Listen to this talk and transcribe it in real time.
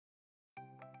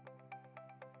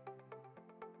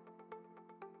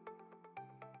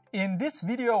In this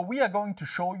video, we are going to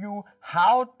show you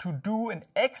how to do an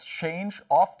exchange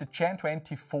of the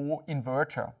Gen24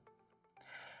 inverter.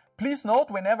 Please note,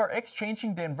 whenever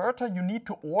exchanging the inverter, you need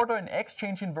to order an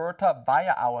exchange inverter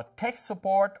via our tech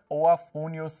support or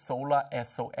Fronius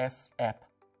Solar.SOS app.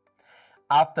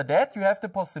 After that, you have the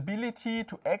possibility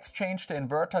to exchange the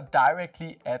inverter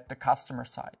directly at the customer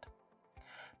side.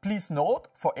 Please note,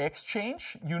 for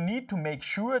exchange, you need to make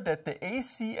sure that the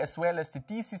AC as well as the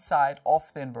DC side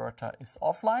of the inverter is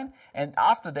offline, and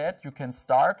after that you can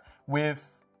start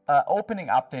with opening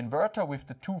up the inverter with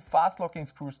the two fast locking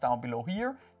screws down below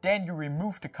here. Then you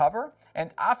remove the cover, and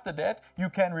after that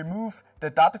you can remove the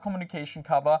data communication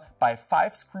cover by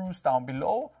 5 screws down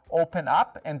below, open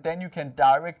up, and then you can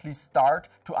directly start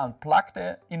to unplug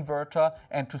the inverter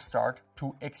and to start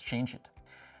to exchange it.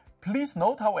 Please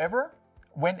note, however,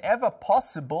 whenever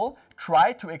possible,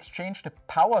 try to exchange the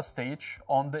power stage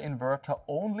on the inverter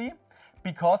only,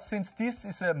 because since this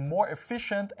is a more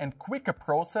efficient and quicker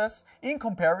process in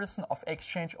comparison of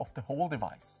exchange of the whole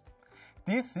device.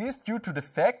 This is due to the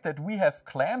fact that we have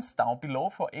clamps down below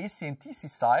for AC and DC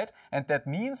side, and that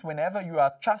means whenever you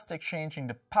are just exchanging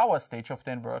the power stage of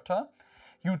the inverter,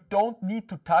 you don't need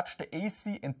to touch the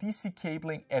AC and DC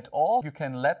cabling at all. You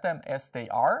can let them as they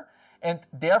are, and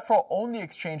therefore only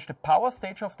exchange the power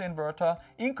stage of the inverter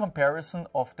in comparison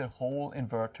of the whole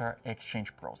inverter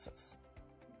exchange process.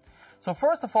 So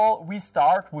first of all, we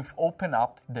start with open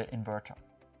up the inverter.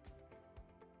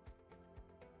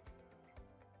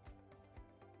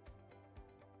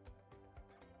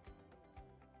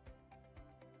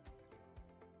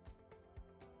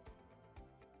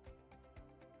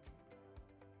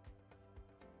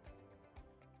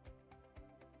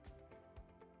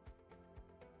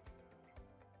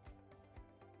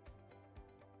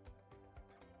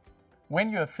 When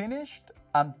you are finished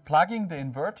unplugging the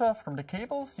inverter from the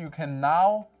cables, you can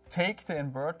now take the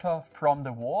inverter from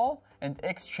the wall and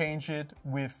exchange it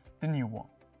with the new one.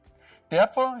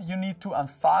 Therefore, you need to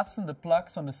unfasten the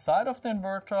plugs on the side of the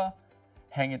inverter,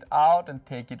 hang it out and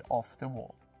take it off the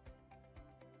wall.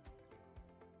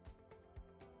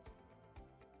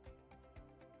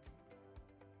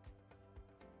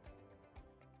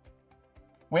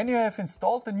 When you have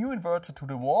installed the new inverter to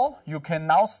the wall, you can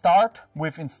now start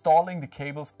with installing the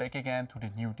cables back again to the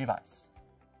new device.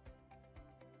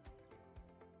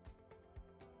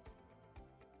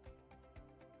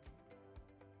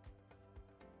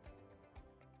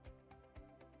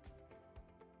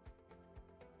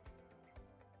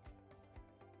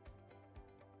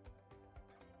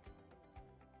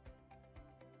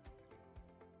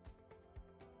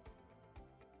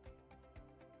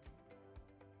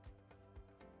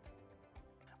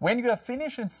 When you have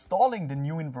finished installing the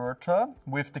new inverter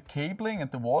with the cabling and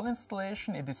the wall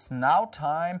installation, it is now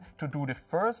time to do the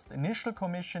first initial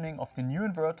commissioning of the new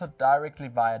inverter directly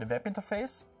via the web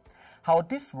interface. How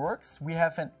this works, we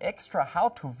have an extra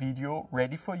how-to video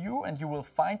ready for you, and you will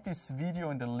find this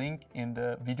video in the link in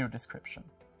the video description.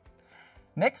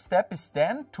 Next step is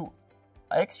then to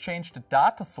exchange the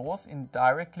data source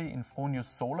directly in Fronius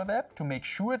Solar.web to make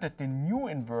sure that the new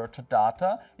inverter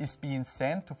data is being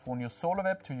sent to Fronius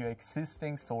Solar.web to your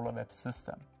existing Solar.web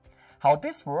system. How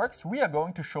this works, we are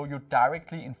going to show you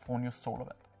directly in Fronius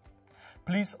Solar.web.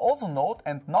 Please also note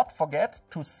and not forget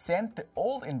to send the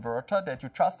old inverter that you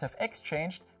just have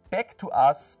exchanged back to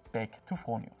us, back to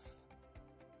Fronius.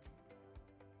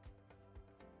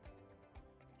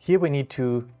 Here we need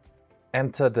to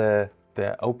enter the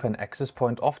open access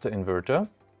point of the inverter.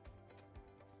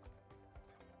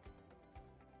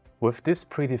 With this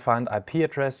predefined IP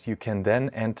address, you can then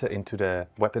enter into the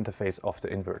web interface of the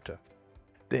inverter.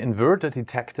 The inverter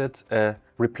detected a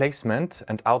replacement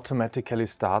and automatically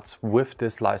starts with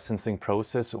this licensing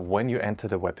process when you enter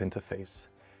the web interface.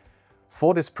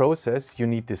 For this process, you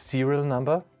need the serial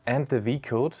number and the V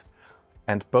code,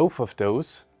 and both of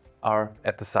those are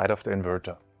at the side of the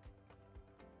inverter.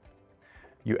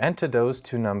 You enter those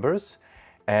two numbers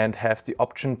and have the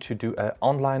option to do an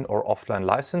online or offline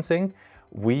licensing.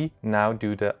 We now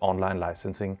do the online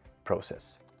licensing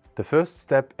process. The first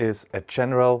step is a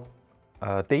general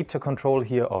data control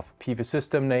here of PV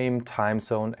system name, time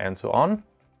zone, and so on.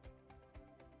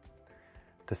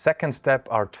 The second step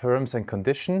are terms and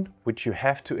conditions, which you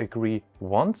have to agree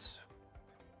once.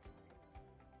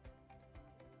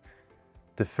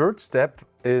 The third step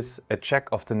is a check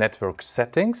of the network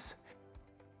settings.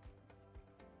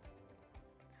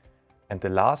 And the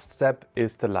last step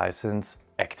is the license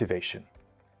activation.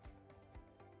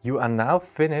 You are now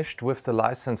finished with the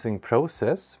licensing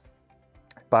process,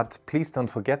 but please don't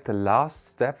forget the last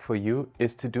step for you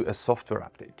is to do a software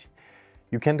update.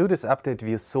 You can do this update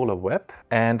via Solar.web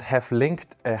and have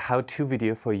linked a how-to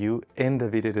video for you in the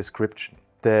video description.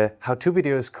 The how-to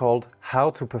video is called How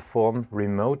to Perform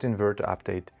Remote Inverter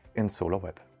Update in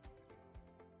Solar.web.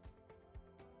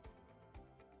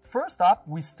 First up,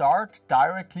 we start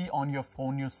directly on your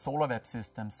Fronius Solar.web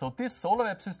system. So this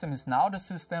Solar.web system is now the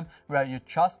system where you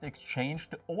just exchange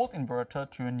the old inverter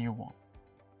to a new one.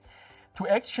 To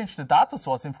exchange the data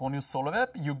source in Fronius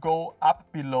Solar.web, you go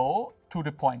up below to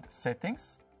the point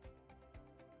Settings,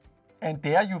 and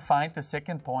there you find the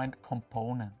second point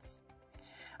Components.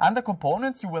 Under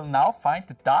Components, you will now find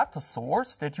the data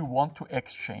source that you want to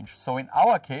exchange. So in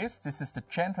our case, this is the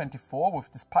Gen24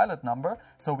 with this pilot number.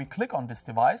 So we click on this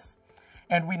device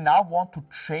and we now want to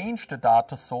change the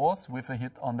data source with a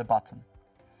hit on the button.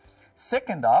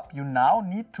 Second up, you now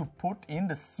need to put in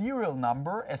the serial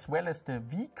number as well as the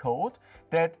V code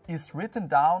that is written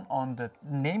down on the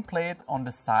nameplate on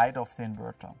the side of the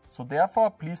inverter. So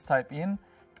therefore, please type in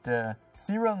the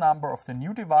serial number of the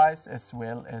new device as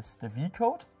well as the V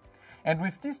code. And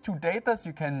with these two data,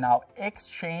 you can now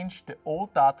exchange the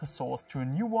old data source to a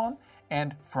new one,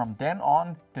 and from then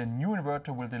on, the new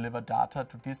inverter will deliver data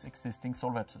to this existing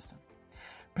Solar.web system.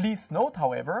 Please note,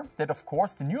 however, that of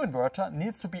course the new inverter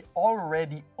needs to be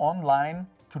already online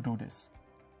to do this.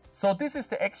 So this is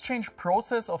the exchange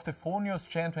process of the Fronius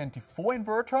Gen24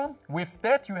 inverter. With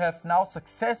that, you have now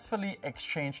successfully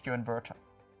exchanged your inverter.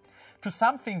 To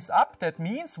sum things up, that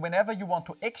means whenever you want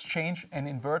to exchange an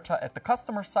inverter at the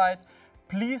customer side,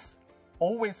 please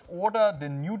always order the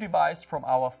new device from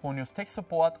our Fronius tech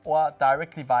support or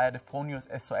directly via the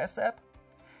Fronius.SOS app.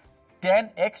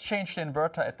 Then exchange the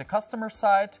inverter at the customer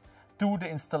side, do the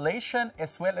installation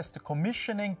as well as the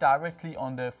commissioning directly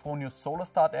on the Fronius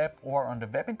Solar.START app or on the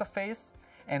web interface.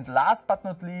 And last but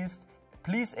not least,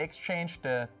 please exchange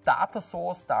the data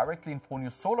source directly in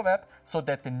Fronius Solar.web so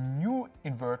that the new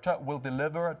inverter will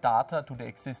deliver data to the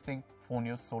existing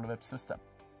Fronius Solar.web system.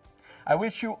 I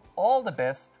wish you all the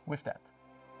best with that.